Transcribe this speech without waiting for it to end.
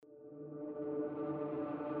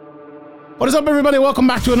What is up, everybody? Welcome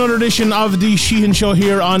back to another edition of the Sheehan Show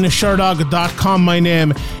here on Sherdog.com. My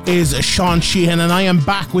name is Sean Sheehan, and I am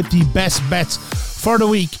back with the best bets for the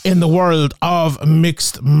week in the world of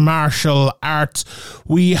mixed martial arts.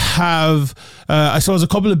 We have, I suppose, a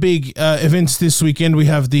couple of big events this weekend. We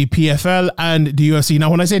have the PFL and the UFC.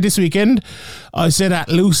 Now, when I say this weekend, I say that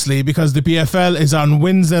loosely because the PFL is on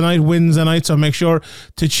Wednesday night, so make sure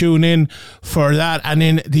to tune in for that. And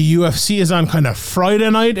then the UFC is on kind of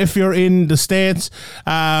Friday night if you're in the States,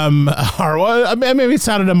 or well, maybe it's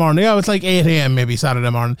Saturday morning. Yeah, it's like 8 a.m. maybe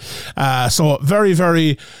Saturday morning. So very,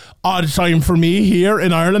 very odd time for me here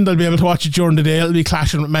in Ireland. I'll be able to watch it during the day. It'll be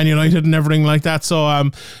clashing with Man United and everything like that.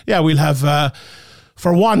 So yeah, we'll have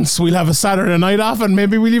for once we'll have a Saturday night off, and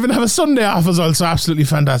maybe we'll even have a Sunday off as well. So absolutely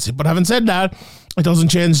fantastic. But having said that, it doesn't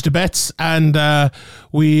change the bets, and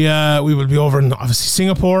we will be over in obviously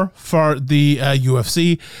Singapore for the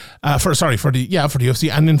UFC, for the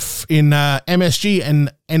UFC, and in MSG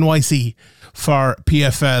and NYC for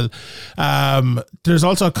PFL. There's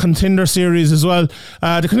also a contender series as well.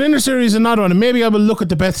 The contender series is another one, and maybe I will look at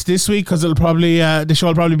the bets this week because it'll probably the show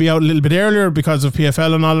will probably be out a little bit earlier because of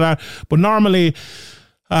PFL and all that. But normally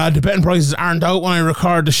the betting prices aren't out when I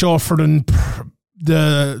record the show for the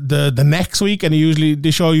next week, and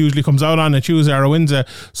the show usually comes out on a Tuesday or a Wednesday,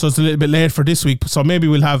 so it's a little bit late for this week. So maybe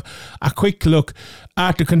we'll have a quick look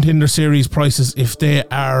at the contender series prices if they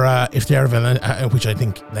are available, which I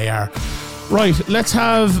think they are. Right, let's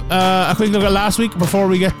have a quick look at last week before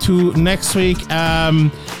we get to next week.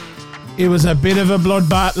 It was a bit of a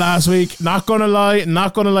bloodbath last week. Not gonna lie.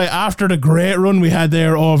 After the great run we had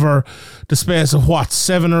there over the space of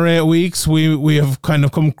 7 or 8 weeks, we have kind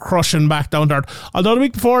of come crushing back down to earth. Although the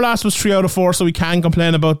week before last was 3 out of 4, so we can't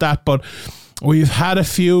complain about that. But we've had a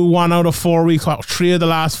few 1 out of 4 weeks. 3 of the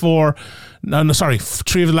last 4. No, sorry,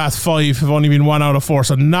 3 of the last 5 have only been 1 out of 4.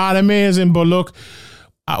 So not amazing, but look.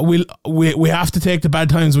 We have to take the bad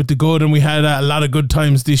times with the good, and we had a lot of good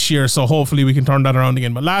times this year, so hopefully we can turn that around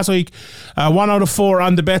again. But last week, 1 out of 4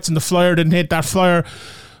 on the bets, and the flyer didn't hit. That flyer,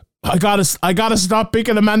 I gotta stop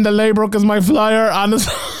picking Amanda Leibrook as my flyer.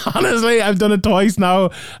 Honestly, I've done it twice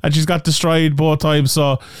now, and she's got destroyed both times.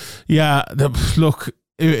 So yeah, look,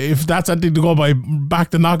 if that's anything to go by,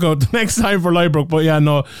 back to knockout the next time for Leibrook. But yeah,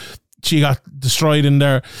 no, she got destroyed in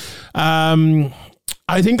there.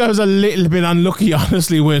 I think I was a little bit unlucky,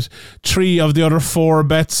 honestly, with 3 of the other 4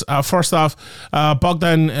 bets. First off,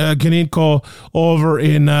 Bogdan Ganitko over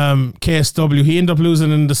in KSW. He ended up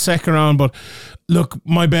losing in the second round, but look,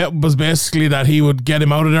 my bet was basically that he would get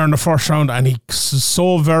him out of there in the first round, and he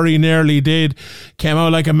so very nearly did. Came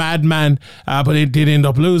out like a madman, but he did end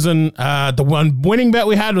up losing. The one winning bet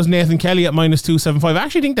we had was Nathan Kelly at -275. I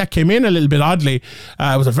actually think that came in a little bit oddly.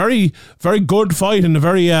 It was a very, very good fight, and a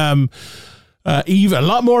very even, a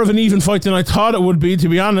lot more of an even fight than I thought it would be, to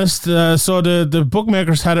be honest. So the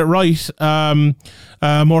bookmakers had it right,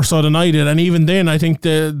 more so than I did. And even then, I think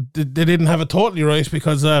they didn't have it totally right,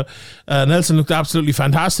 because Nelson looked absolutely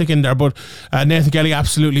fantastic in there. But Nathan Kelly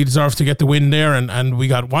absolutely deserved to get the win there, and we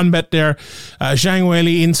got one bet there. Zhang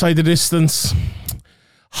Weili inside the distance.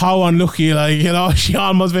 How unlucky, she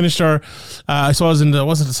almost finished her, I suppose,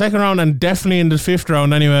 was it the second round, and definitely in the 5th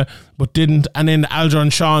round anyway, but didn't. And then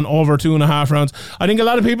Aljon Sean over 2.5 rounds. I think a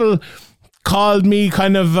lot of people called me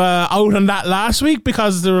kind of out on that last week,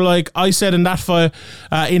 because they were like, I said in that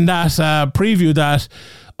preview that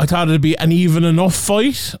I thought it'd be an even enough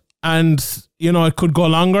fight, and it could go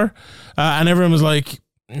longer, and everyone was like,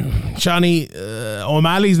 Johnny,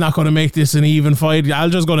 O'Malley's not going to make this an even fight.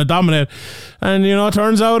 Aljo's going to dominate, and it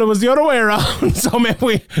turns out it was the other way around. So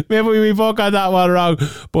maybe we both got that one wrong.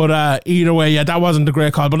 But either way, yeah, that wasn't a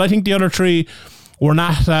great call. But I think the other 3 were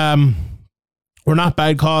not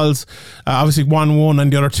bad calls. Obviously, 1 won,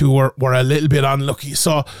 and the other 2 were a little bit unlucky.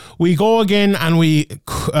 So we go again, and we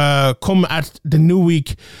come at the new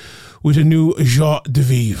week with a new joie de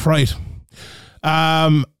vivre, right?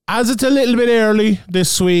 As it's a little bit early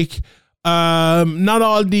this week, not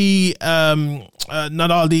all the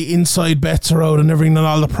inside bets are out and everything, not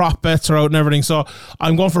all the prop bets are out and everything. So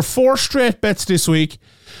I'm going for 4 straight bets this week,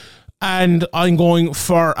 and I'm going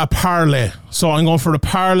for a parlay. So I'm going for the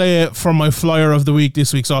parlay for my flyer of the week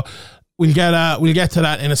this week. So we'll get to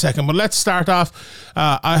that in a second. But let's start off.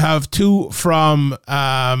 I have 2 from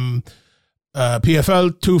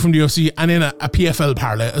PFL, 2 from the UFC, and then a PFL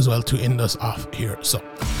parlay as well to end us off here. So,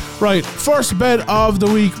 right, first bet of the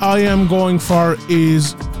week I am going for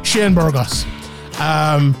is Shane Burgos.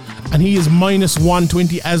 And he is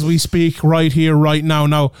 -120 as we speak right here, right now.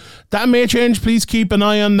 Now, that may change. Please keep an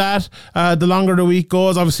eye on that. The longer the week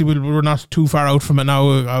goes, obviously we're not too far out from it now,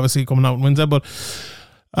 obviously coming out on Wednesday, but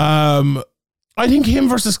I think him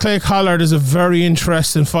versus Clay Collard is a very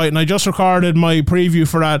interesting fight, and I just recorded my preview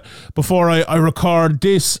for that before I record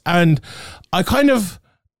this, and I kind of,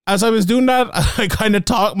 as I was doing that, I kind of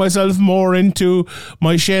talked myself more into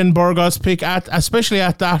my Shane Burgos pick, especially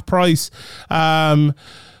at that price.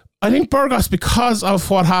 I think Burgos, because of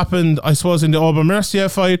what happened, I suppose, in the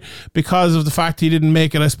Aubameyang fight, because of the fact he didn't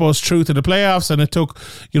make it, I suppose, through to the playoffs, and it took,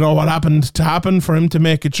 what happened to happen for him to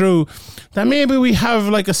make it through, that maybe we have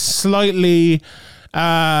like a slightly,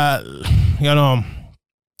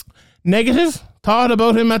 negative thought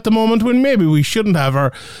about him at the moment, when maybe we shouldn't have,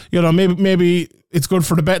 or, maybe it's good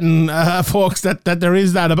for the betting folks that there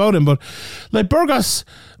is that about him. But like Burgos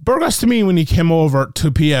to me, when he came over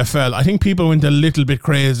to PFL, I think people went a little bit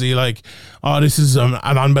crazy, like, oh, this is an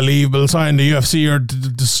unbelievable sign. The UFC are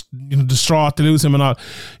distraught to lose him and all.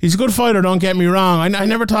 He's a good fighter, don't get me wrong. I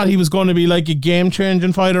never thought he was going to be like a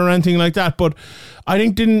game-changing fighter or anything like that, but I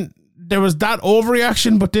think there was that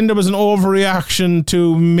overreaction, but then there was an overreaction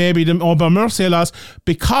to maybe the Aubameyang loss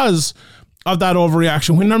because of that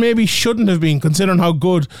overreaction, when there maybe shouldn't have been, considering how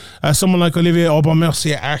good someone like Olivier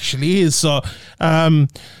Aubameyang actually is. So I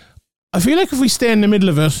feel like if we stay in the middle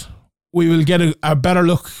of it, we will get a better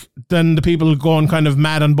look than the people going kind of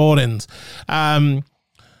mad on both ends. And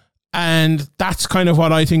that's kind of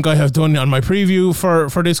what I think I have done on my preview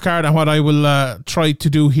for this card, and what I will try to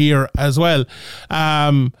do here as well.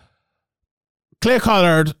 Clay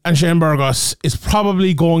Collard and Shane Burgos is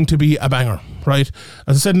probably going to be a banger, right?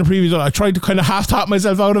 As I said in the preview, I tried to kind of half-talk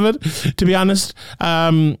myself out of it, to be honest,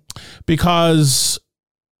 because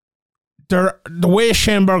the way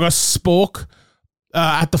Shane Burgos spoke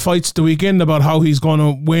at the fights the weekend about how he's going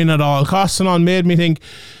to win at all costs and all made me think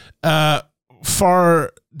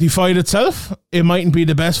for the fight itself, it mightn't be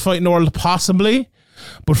the best fight in the world, possibly,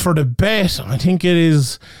 but for the bet, I think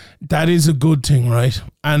that is a good thing, right?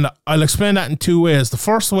 And I'll explain that in two ways. The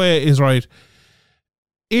first way is, right,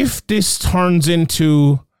 if this turns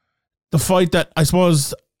into the fight that I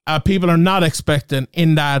suppose people are not expecting,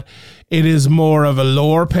 in that it is more of a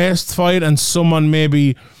lower paced fight and someone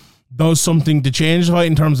maybe does something to change the fight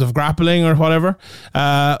in terms of grappling or whatever,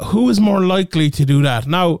 who is more likely to do that?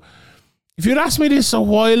 Now, if you'd asked me this a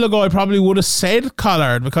while ago, I probably would have said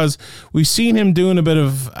Collard, because we've seen him doing a bit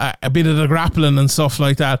of the grappling and stuff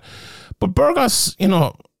like that. But Burgos,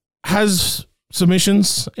 has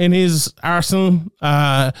submissions in his arsenal.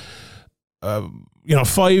 5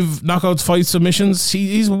 knockouts, 5 submissions.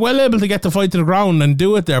 He's well able to get the fight to the ground and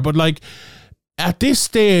do it there. But like, at this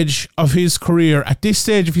stage of his career, at this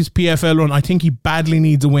stage of his PFL run, I think he badly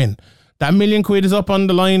needs a win. That £1 million is up on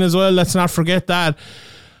the line as well. Let's not forget that.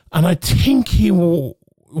 And I think the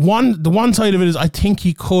one side of it is, I think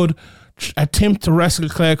he could attempt to wrestle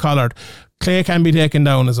Clay Collard. Clay can be taken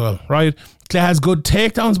down as well, right? Clay has good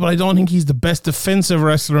takedowns, but I don't think he's the best defensive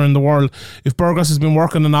wrestler in the world. If Burgos has been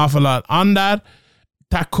working an awful lot on that,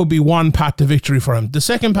 that could be one path to victory for him. The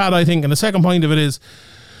second path, I think, and the second point of it is,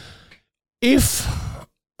 if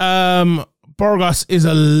Burgos is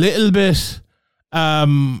a little bit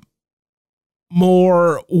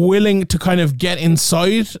more willing to kind of get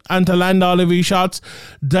inside and to land all of his shots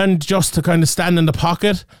than just to kind of stand in the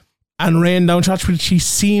pocket and rain down shots, which he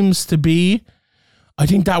seems to be, I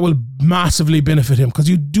think that will massively benefit him, because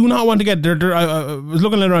you do not want to get there. I was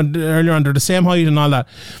looking earlier on, they're the same height and all that.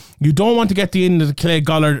 You don't want to get the end of the Clay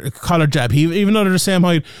Collard jab. Even though they're the same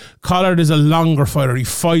height, Collard is a longer fighter. He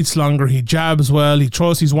fights longer. He jabs well. He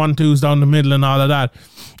throws his 1-2s down the middle and all of that.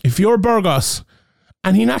 If you're Burgos,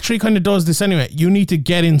 and he naturally kind of does this anyway, you need to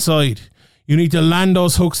get inside. You need to land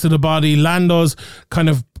those hooks to the body, land those kind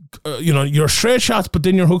of, your straight shots, but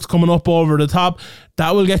then your hooks coming up over the top.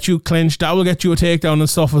 That will get you clinched. That will get you a takedown and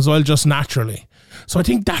stuff as well, just naturally. So I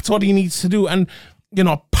think that's what he needs to do. And,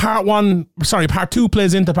 part 2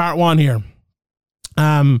 plays into part 1 here.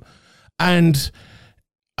 And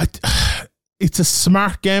it's a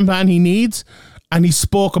smart game plan he needs. And he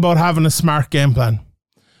spoke about having a smart game plan.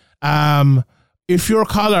 If you're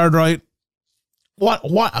Collard, right,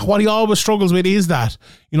 what he always struggles with is that,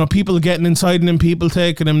 people getting inside him, people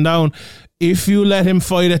taking him down. If you let him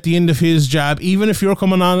fight at the end of his jab, even if you're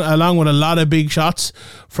coming along with a lot of big shots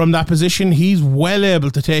from that position, he's well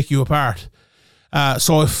able to take you apart.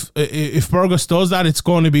 So if Burgos does that, it's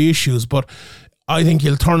going to be issues. But I think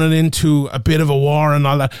he'll turn it into a bit of a war and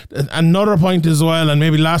all that. Another point as well, and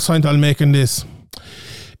maybe last point I'll make in this.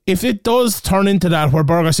 If it does turn into that, where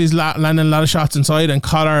Burgos is landing a lot of shots inside and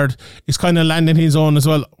Collard is kind of landing his own as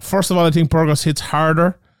well, first of all, I think Burgos hits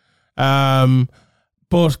harder. But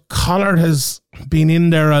Collard has been in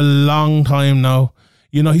there a long time now.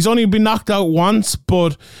 He's only been knocked out once,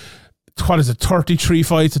 but what is it, 33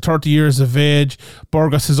 fights at 30 years of age.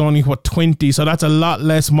 Burgos is only, 20, so that's a lot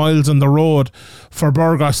less miles on the road for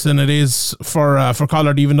Burgos than it is for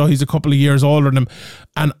Collard, even though he's a couple of years older than him.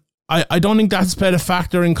 And I don't think that's played a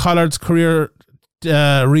factor in Collard's career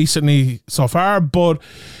recently so far, but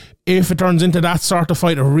if it turns into that sort of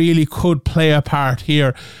fight, it really could play a part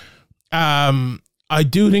here. I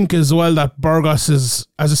do think as well that Burgos is,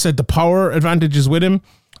 as I said, the power advantage is with him.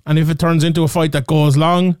 And if it turns into a fight that goes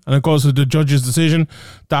long and it goes to the judge's decision,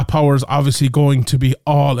 that power is obviously going to be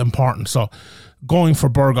all important. So going for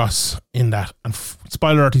Burgos in that. And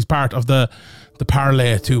spoiler alert, he's part of the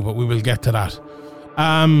parlay too, but we will get to that.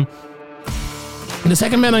 The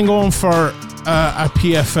second man I'm going for at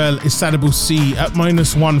PFL is Sadibou at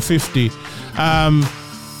minus 150.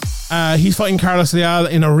 He's fighting Carlos Leal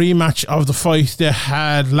in a rematch of the fight they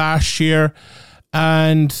had last year.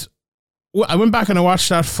 And I went back and I watched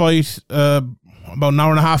that fight about an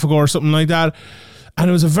hour and a half ago or something like that. And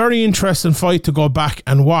it was a very interesting fight to go back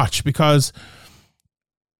and watch because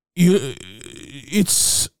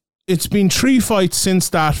it's been 3 fights since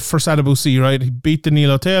that for Sadibou, right? He beat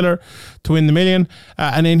Danilo Taylor to win the million.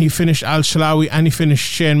 And then he finished Al Shalawi and he finished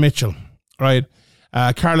Shane Mitchell, right?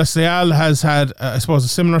 Carlos Leal has had, I suppose, a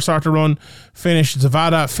similar sort of run. Finished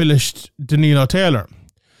Zavada, finished Danilo Taylor.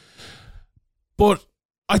 But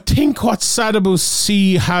I think what Sadibou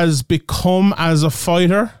has become as a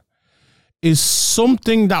fighter is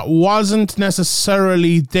something that wasn't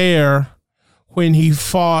necessarily there when he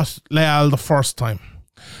fought Leal the first time.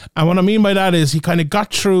 And what I mean by that is he kind of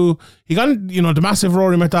got through, he got, the massive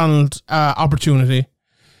Rory McDonald opportunity.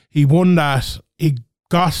 He won that. He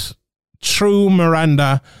got through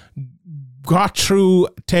Miranda, got through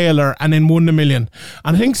Taylor, and then won the million.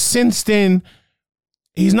 And I think since then,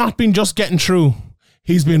 he's not been just getting through.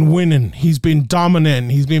 He's been winning. He's been dominating.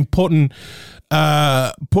 He's been putting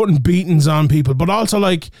beatings on people, but also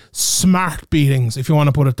like smart beatings, if you want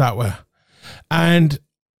to put it that way. And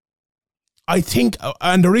I think,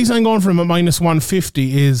 and the reason I'm going for him at minus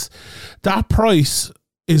 150 is that price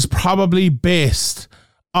is probably based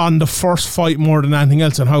on the first fight more than anything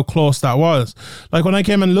else and how close that was. Like when I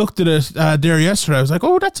came and looked at it there yesterday, I was like,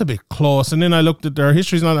 oh, that's a bit close. And then I looked at their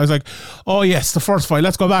histories and all, I was like, oh yes, the first fight,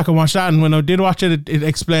 let's go back and watch that. And when I did watch it, it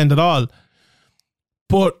explained it all.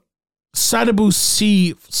 But Sadibou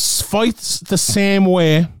fights the same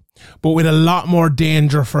way, but with a lot more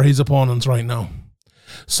danger for his opponents right now.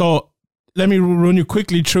 So let me run you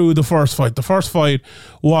quickly through the first fight. The first fight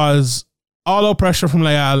was all-out pressure from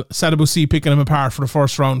Leal, Sadibou picking him apart for the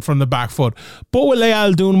first round from the back foot. But with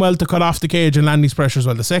Leal doing well to cut off the cage and land these pressures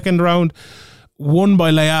well. The second round, won by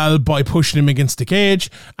Leal by pushing him against the cage.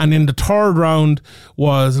 And in the third round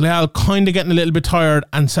was Leal kind of getting a little bit tired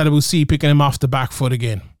and Sadibou picking him off the back foot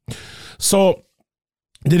again. So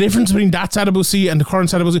the difference between that Sadibou and the current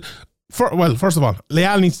Sadibou, first of all,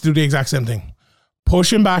 Leal needs to do the exact same thing.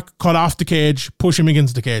 Push him back, cut off the cage, push him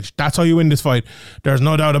against the cage. That's how you win this fight. There's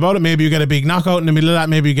no doubt about it. Maybe you get a big knockout in the middle of that.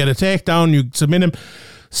 Maybe you get a takedown. You submit him.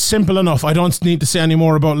 Simple enough. I don't need to say any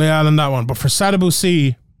more about Leal in that one. But for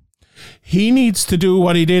Sadibou, he needs to do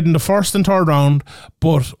what he did in the first and third round,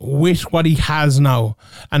 but with what he has now.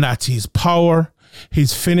 And that's his power,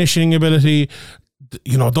 his finishing ability,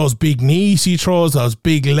 those big knees he throws, those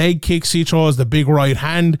big leg kicks he throws, the big right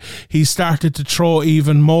hand. He started to throw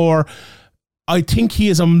even more. I think he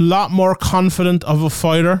is a lot more confident of a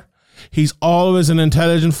fighter. He's always an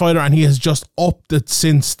intelligent fighter, and he has just upped it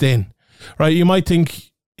since then. Right? You might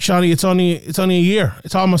think, Shawnee, it's only a year.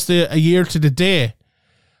 It's almost a year to the day.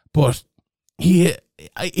 But he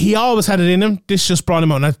always had it in him. This just brought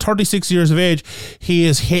him out. At 36 years of age, he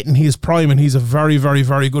is hitting his prime, and he's a very, very,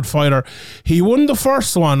 very good fighter. He won the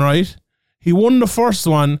first one, right? He won the first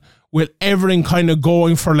one with everything kind of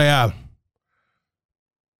going for Leal.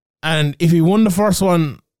 And if he won the first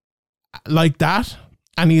one like that,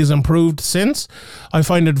 and he has improved since, I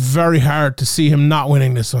find it very hard to see him not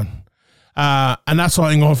winning this one. And that's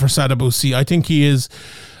why I'm going for Sadibou. I think he is,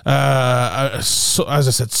 as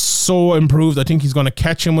I said, so improved. I think he's going to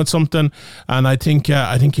catch him with something, and I think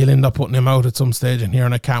he'll end up putting him out at some stage in here,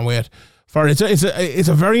 and I can't wait for it. It's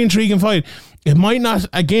a very intriguing fight. It might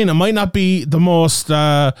not be the most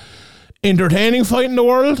entertaining fight in the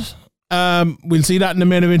world. We'll see that in the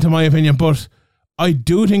main event, in my opinion, but I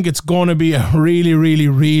do think it's going to be a really, really,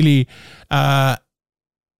 really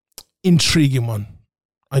intriguing one.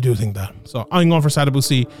 I do think that. So I'm going for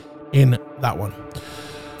Sadibou in that one.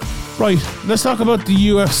 Right, let's talk about the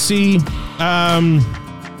UFC.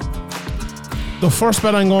 The first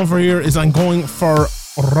bet I'm going for here is I'm going for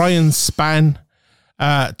Ryan Spann.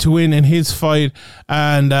 to win in his fight,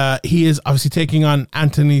 and he is obviously taking on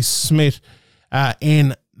Anthony Smith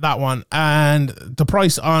in that one. And the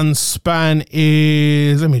price on Spann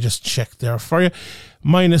is, let me just check there for you,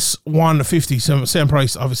 minus 150, same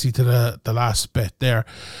price obviously to the last bet there.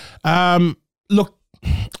 Look,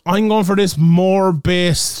 I'm going for this more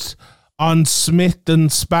based on Smith than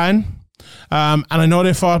Spann. And I know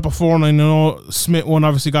they fought before, and I know Smith one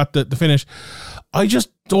obviously got the finish. I just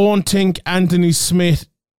don't think Anthony Smith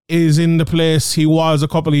is in the place he was a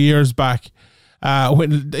couple of years back.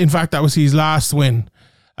 In fact, that was his last win.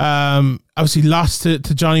 Obviously lost to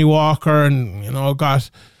Johnny Walker, and got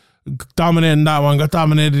dominated in that one, got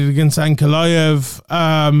dominated against Ankalaev.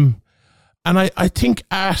 And I think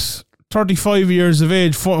at 35 years of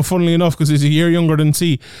age, funnily enough, because he's a year younger than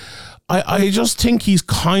C, I just think he's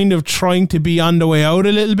kind of trying to be on the way out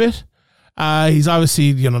a little bit. He's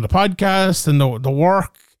obviously, the podcast and the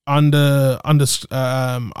work on the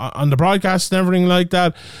broadcast and everything like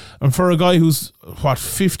that. And for a guy who's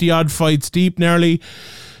 50 odd fights deep nearly,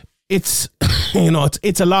 it's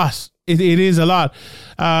it's a lot. It is a lot.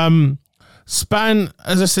 Spann,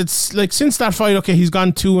 as I said, like since that fight, okay, he's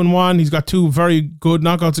gone 2-1. He's got 2 very good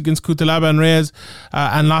knockouts against Cutelaba and Reyes,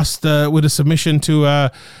 and lost with a submission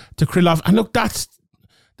to Krylov. And look, that's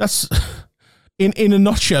in a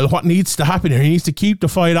nutshell what needs to happen here. He needs to keep the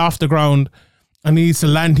fight off the ground, and he needs to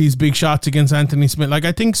land these big shots against Anthony Smith. Like,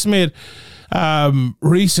 I think Smith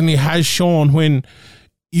recently has shown, when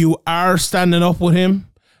you are standing up with him,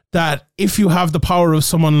 that if you have the power of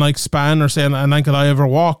someone like Spann or say an Ankalaev or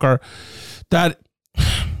Walker, that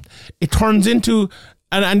it turns into,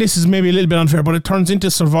 and this is maybe a little bit unfair, but it turns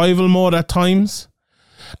into survival mode at times.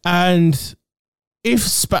 And if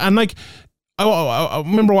Spann, and like, I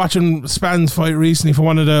remember watching Spann's fight recently for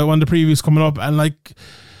one of the previews coming up, and like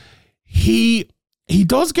he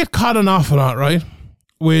does get caught an awful lot, right,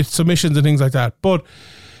 with submissions and things like that, but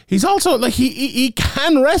he's also like he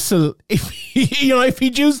can wrestle if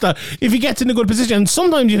he chooses that, if he gets in a good position. And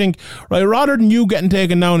sometimes you think, right, rather than you getting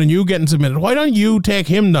taken down and you getting submitted, why don't you take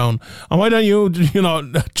him down, and why don't you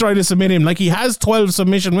try to submit him? Like, he has 12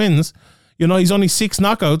 submission wins, he's only 6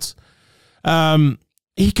 knockouts.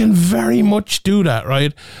 He can very much do that,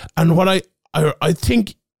 right? And what I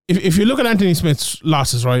think, if you look at Anthony Smith's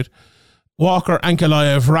losses, right, Walker,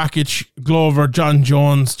 Ankalaev, Rakic, Glover, John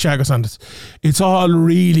Jones, Thiago Santos, it's all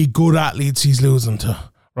really good athletes he's losing to,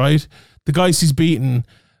 right? The guys he's beaten,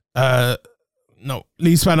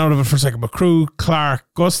 Lee Spann out of it for a second, but Crew, Clark,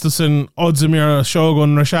 Gustafsson, Odzamir,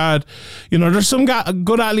 Shogun, Rashad, there's some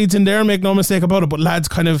good athletes in there, make no mistake about it, but lads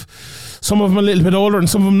kind of, some of them a little bit older and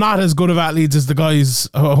some of them not as good of athletes as the guys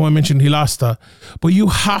who I mentioned he lost to. But you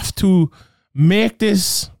have to make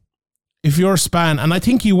this, if you're Spann, and I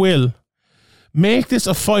think he will, make this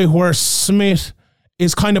a fight where Smith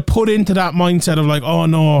is kind of put into that mindset of like, oh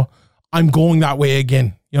no, I'm going that way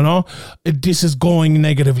again. This is going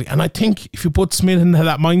negatively. And I think if you put Smith into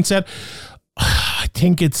that mindset, I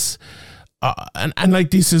think it's, and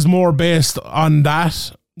like this is more based on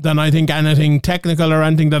that than I think anything technical or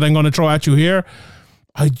anything that I'm going to throw at you here.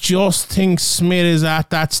 I just think Smith is at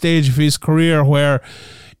that stage of his career where,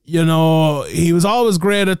 he was always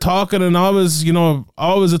great at talking and always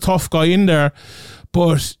a tough guy in there.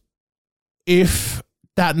 But if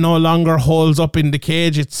that no longer holds up in the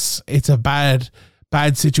cage, it's a bad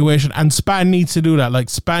situation. And Spann needs to do that. Like,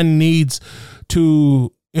 Spann needs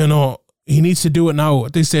to, he needs to do it now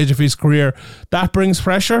at this stage of his career. That brings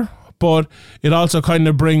pressure, but it also kind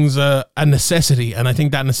of brings a necessity. And I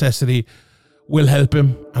think that necessity will help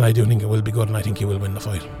him. And I do think it will be good. And I think he will win the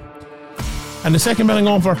fight. And the second bet I'm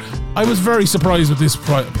going for, I was very surprised with this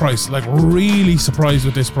price, like really surprised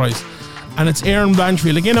with this price. And it's Erin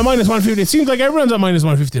Blanchfield. Again, at minus 150. It seems like everyone's at minus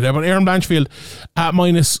 150 there, but Erin Blanchfield at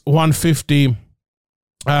minus 150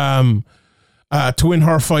 to win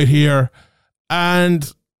her fight here.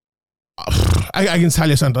 And against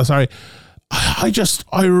Talia Santos, sorry. I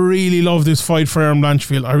really love this fight for Erin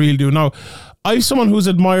Blanchfield. I really do. Now, I'm someone who's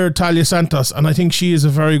admired Talia Santos, and I think she is a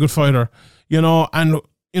very good fighter, and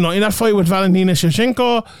in that fight with Valentina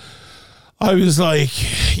Shevchenko, I was like,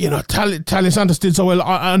 Talia Santos did so well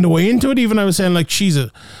on the way into it. Even I was saying, like, she's a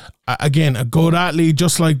good athlete,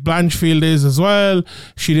 just like Blanchfield is as well.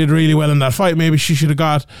 She did really well in that fight. Maybe she should have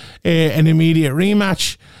got an immediate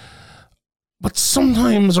rematch. But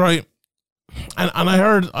sometimes, right, and I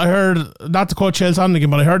heard not to quote Chael Sonnen again,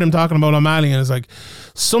 but I heard him talking about O'Malley, and it's like,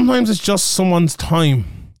 sometimes it's just someone's time.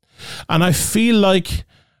 And I feel like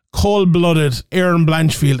cold-blooded Erin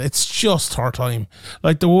Blanchfield. It's just her time.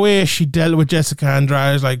 Like the way she dealt with Jessica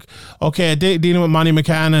Andrade, like, okay, dealing with Manny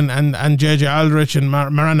McCann and JJ Aldrich and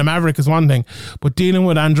Miranda Maverick is one thing, but dealing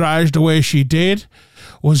with Andrade the way she did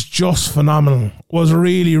was just phenomenal. Was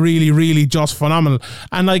really, really, really just phenomenal.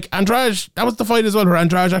 And like Andrade, that was the fight as well, where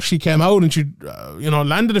Andrade actually came out and she,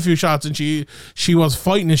 landed a few shots, and she was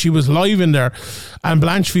fighting and she was live in there, and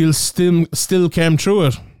Blanchfield still came through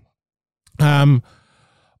it.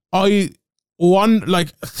 To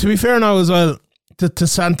be fair now as well, to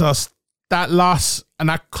Santos, that loss and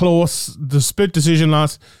that close, the split decision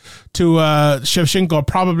loss to Shevchenko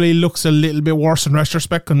probably looks a little bit worse in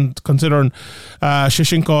retrospect, considering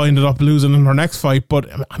Shevchenko ended up losing in her next fight, but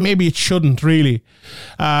maybe it shouldn't really.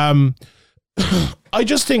 I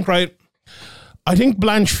just think, right, I think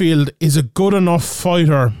Blanchfield is a good enough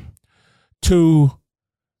fighter to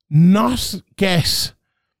not get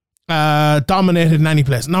dominated in any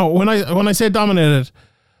place. Now, when I say dominated,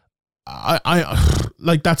 I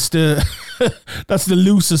like that's the that's the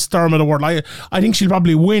loosest term of the word. I think she'll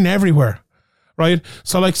probably win everywhere, right?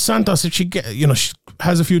 So like Santos, if she she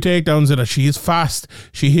has a few takedowns in it, she is fast,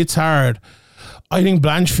 she hits hard. I think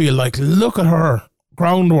Blanchfield, like, look at her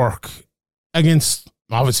groundwork against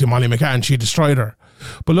obviously Molly McCann, she destroyed her.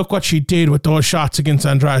 But look what she did with those shots against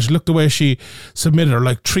Andrade. Look the way she submitted her,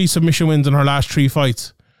 like 3 submission wins in her last 3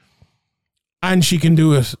 fights. And she can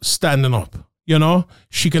do it standing up,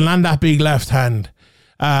 She can land that big left hand.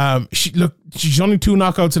 She's only 2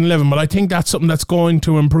 knockouts in 11, but I think that's something that's going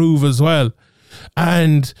to improve as well.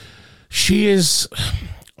 And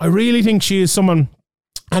I really think she is someone,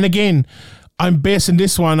 and again, I'm basing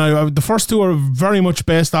this one, the first 2 are very much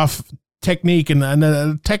based off technique and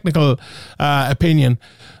a technical opinion.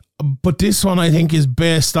 But this one I think is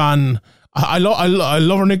based on, I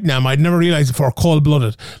love her nickname. I'd never realized before,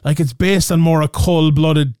 cold-blooded. Like, it's based on more a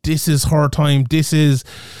cold-blooded, this is her time. This is,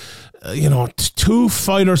 2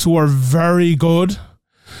 fighters who are very good,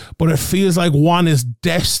 but it feels like one is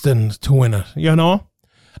destined to win it,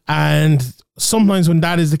 And sometimes when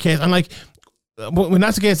that is the case, and like, when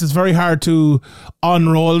that's the case, it's very hard to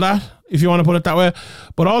unroll that, if you want to put it that way.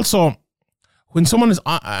 But also, when someone is,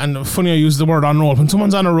 and funny I use the word unroll, when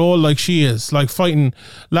someone's on a roll like she is, like fighting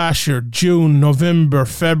last year, June, November,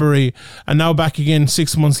 February, and now back again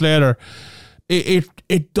 6 months later,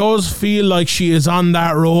 it does feel like she is on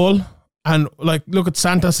that roll. And like, look at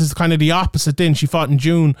Santos is kind of the opposite then. She fought in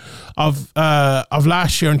June of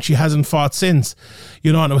last year, and she hasn't fought since,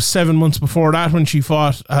 and it was 7 months before that when she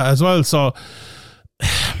fought as well. So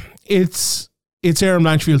it's Erin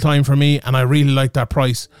Blanchfield time for me, and I really like that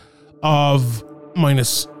price of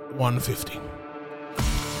 -150.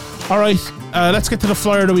 All right, let's get to the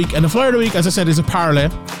flyer of the week. And the flyer of the week, as I said, is a parlay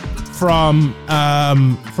from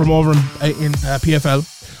over in PFL.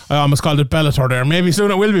 I almost called it Bellator there. Maybe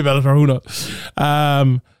soon it will be Bellator, who knows?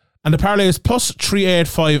 And the parlay is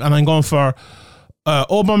 +385, and I'm going for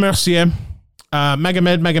Aubin Mercier,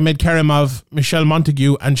 Magomed Karimov, Michelle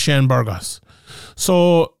Montague, and Shane Burgos.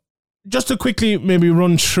 So just to quickly maybe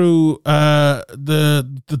run through the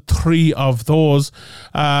 3 of those.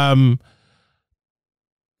 We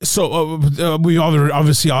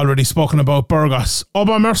obviously already spoken about Burgos.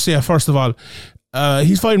 Aubin Mercier, first of all,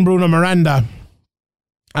 he's fighting Bruno Miranda,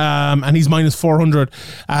 and he's -400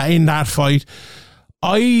 in that fight.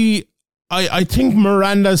 I think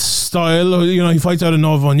Miranda's style, he fights out of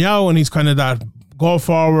Novo Yao, and he's kind of that go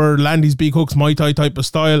forward, land these big hooks, Muay Thai type of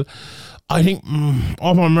style. I think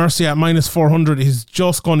Aubin Mercier at -400 is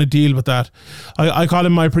just going to deal with that. I call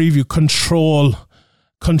him my preview control.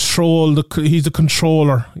 He's a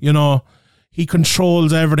controller, He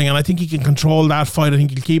controls everything, and I think he can control that fight. I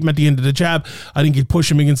think he'll keep him at the end of the jab. I think he'll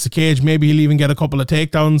push him against the cage. Maybe he'll even get a couple of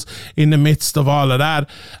takedowns in the midst of all of that.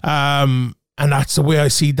 And that's the way I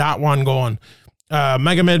see that one going.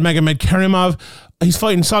 Magomed Karimov, he's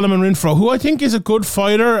fighting Solomon Renfro, who I think is a good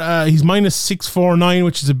fighter. He's -649,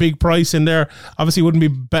 which is a big price in there. Obviously wouldn't be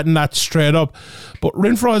betting that straight up, but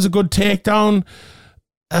Renfro has a good takedown,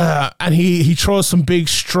 and he throws some big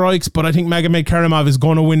strikes, but I think Magomed Karimov is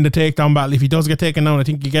going to win the takedown battle. If he does get taken down, I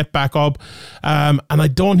think he'll get back up, and I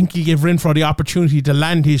don't think he'll give Renfro the opportunity to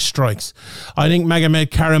land his strikes. I think Magomed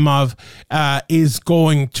Karimov is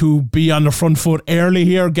going to be on the front foot early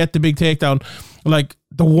here, get the big takedown. Like,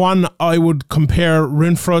 the one I would compare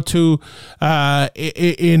Renfro to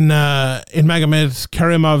in Magomed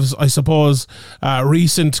Karimov's, I suppose,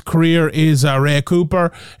 recent career is Ray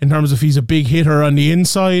Cooper, in terms of he's a big hitter on the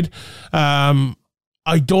inside. I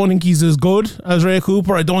don't think he's as good as Ray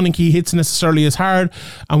Cooper. I don't think he hits necessarily as hard.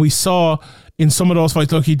 And we saw in some of those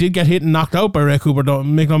fights. Look, he did get hit and knocked out by Ray Cooper,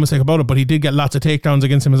 don't make no mistake about it, but he did get lots of takedowns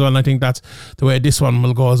against him as well, and I think that's the way this one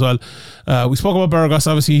will go as well. We spoke about Burgos,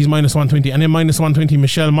 obviously he's minus 120, and then minus 120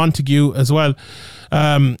 Michelle Montague as well.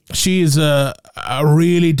 She is a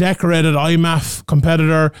really decorated IMAF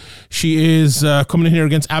competitor. She is coming in here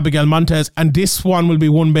against Abigail Montez, and this one will be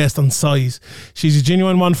won based on size. She's a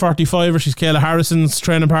genuine 145er. She's Kayla Harrison's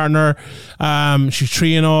training partner. She's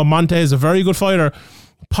 3-0. Montez, a very good fighter.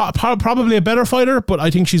 Probably a better fighter, but I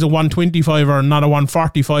think she's a 125er, not a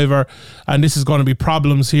 145er, and this is going to be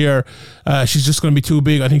problems here. She's just going to be too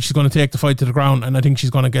big. I think she's going to take the fight to the ground, and I think she's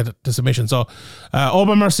going to get the submission. So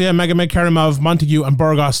Oba Mercier, Magomed Karimov, Montague and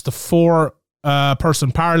Burgos, the 4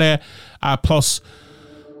 person parlay, plus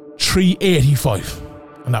 385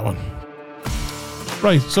 on that one.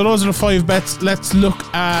 Right, so those are the 5 bets. Let's look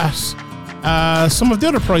at some of the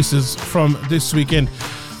other prices from this weekend.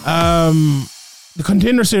 The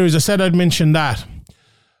Contender Series, I said I'd mention that.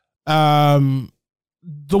 The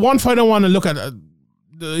one fight I want to look at,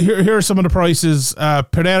 here are some of the prices.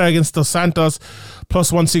 Pereira against Dos Santos,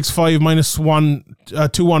 plus 165, minus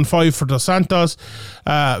 215 for Dos Santos.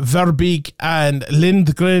 Verbeek and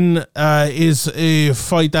Lindgren is a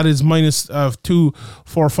fight that is minus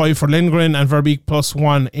 245 for Lindgren, and Verbeek plus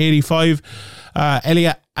 185.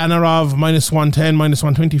 Elia Anarov, minus 110, minus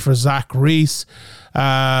 120 for Zach Reese.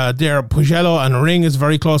 There, Pugello and Ring is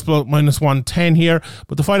very close, but minus 110 here.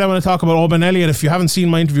 But the fight I want to talk about, Oban Elliott, if you haven't seen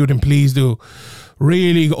my interview, then please do.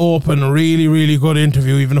 Really open, really good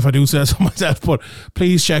interview, even if I do say so myself, but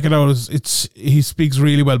please check it out. He speaks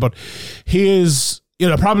really well, but he is,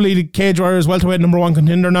 probably the Cage Warriors welterweight #1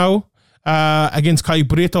 contender now. Against Kai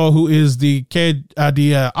Brito, who is the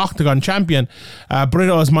Octagon champion.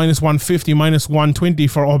 Brito is minus 150, minus 120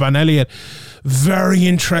 for Oban Elliott. Very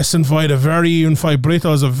interesting fight, a very even fight.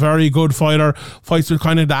 Brito is a very good fighter, fights with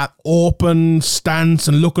kind of that open stance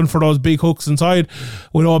and looking for those big hooks inside.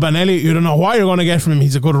 With Oban Elliott, you don't know what you're going to get from him.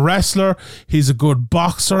 He's a good wrestler, he's a good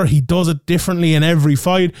boxer, he does it differently in every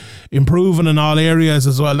fight, improving in all areas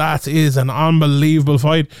as well. That is an unbelievable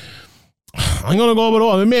fight. I'm going to go with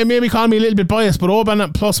Oban. Maybe call me a little bit biased, but Oban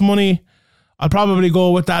at plus money, I'll probably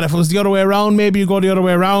go with that. If it was the other way around, maybe you go the other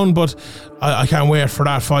way around, but I can't wait for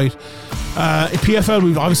that fight. PFL,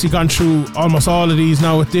 we've obviously gone through almost all of these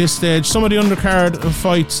now at this stage. Some of the undercard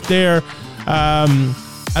fights there.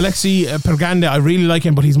 Alexei Pergande, I really like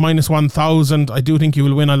him, but he's minus 1,000. I do think he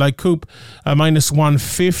will win. I like Coop, minus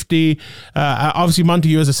 150. Obviously,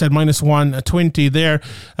 Montague, as I said, minus 120 there.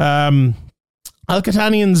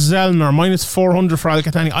 Al-Qatani and Zellner, minus 400 for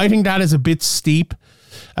Al-Qatani. I think that is a bit steep.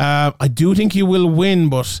 I do think he will win,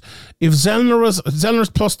 but if Zellner's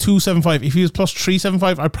plus 275, if he was plus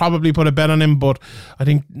 375, I'd probably put a bet on him, but I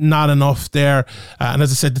think not enough there. And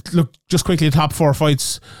as I said, look, just quickly, the top 4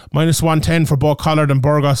 fights, minus 110 for both Collard and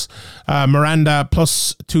Burgos. Miranda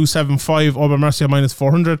plus 275, Oba Mercia minus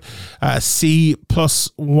 400. C plus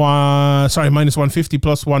minus 150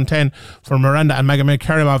 plus 110 for Miranda, and Magomed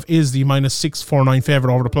Karimov is the minus 649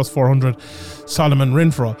 favourite over the plus 400 Solomon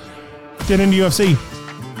Renfro. Then in the UFC,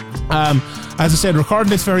 as I said, recording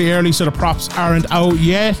this very early, so the props aren't out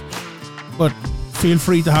yet, but feel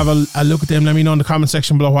free to have a look at them. Let me know in the comment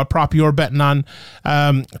section below what prop you're betting on.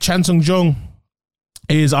 Chan Sung Jung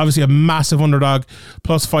is obviously a massive underdog,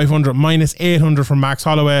 plus 500, minus 800 from Max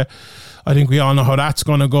Holloway. I think we all know how that's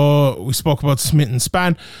going to go. We spoke about Smith and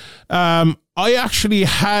Spann. I actually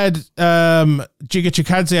had Giga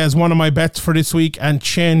Chikadze as one of my bets for this week and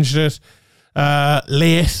changed it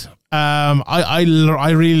late. I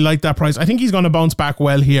really like that price. I think he's going to bounce back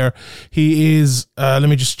well here. He is, let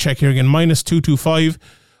me just check here again, minus 225,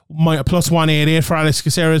 plus 188 for Alex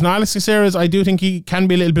Caceres. Now, Alex Caceres, I do think he can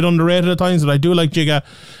be a little bit underrated at times, but I do like Giga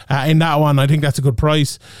in that one. I think that's a good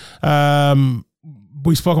price.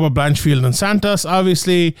 We spoke about Blanchfield and Santos,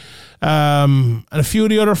 obviously, and a few of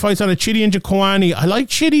the other fights on it. Chidi and Jaquani. I like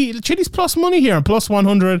Chidi. Chidi's plus money here, plus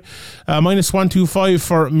 100, minus 125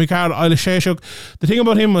 for Mikhail Ilasheshuk. The thing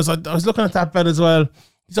about him was, I was looking at that bet as well.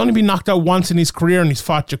 He's only been knocked out once in his career, and he's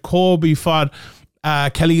fought Jacoby, fought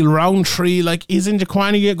Khalil Roundtree. Like, isn't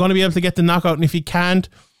Jaquani going to be able to get the knockout? And if he can't,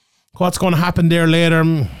 what's going to happen there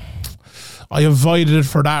later? I avoided it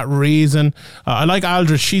for that reason. I like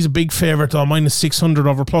Aldrich. She's a big favourite though, minus 600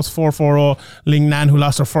 over plus 440. Ling Nan, who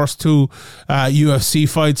lost her first 2 UFC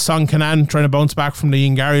fights. Song Kanan trying to bounce back from the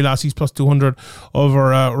Ian Gary loss. He's plus 200 over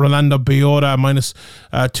Rolando Biota, minus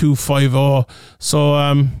 250.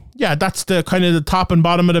 So, yeah, that's the kind of the top and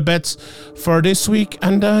bottom of the bets for this week.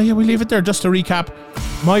 And yeah, we leave it there. Just to recap,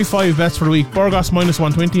 my 5 bets for the week: Burgos minus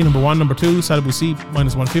 120, number 1. Number 2, Sadabusi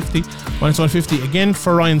minus 150. Minus 150 again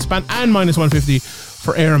for Ryan Spann, and minus 150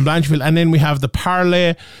 for Aaron Blanchfield. And then we have the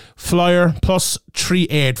parlay flyer plus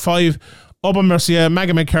 385. Oba Mercia,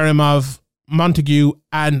 Magomed Karimov, Montague,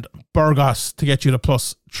 and Burgos to get you the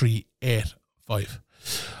plus 385.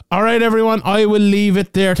 All right, everyone, I will leave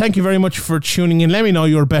it there. Thank you very much for tuning in. Let me know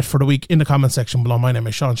your bet for the week in the comment section below. My name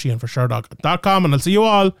is Sean Sheehan for Sherdog.com, and I'll see you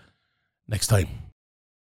all next time.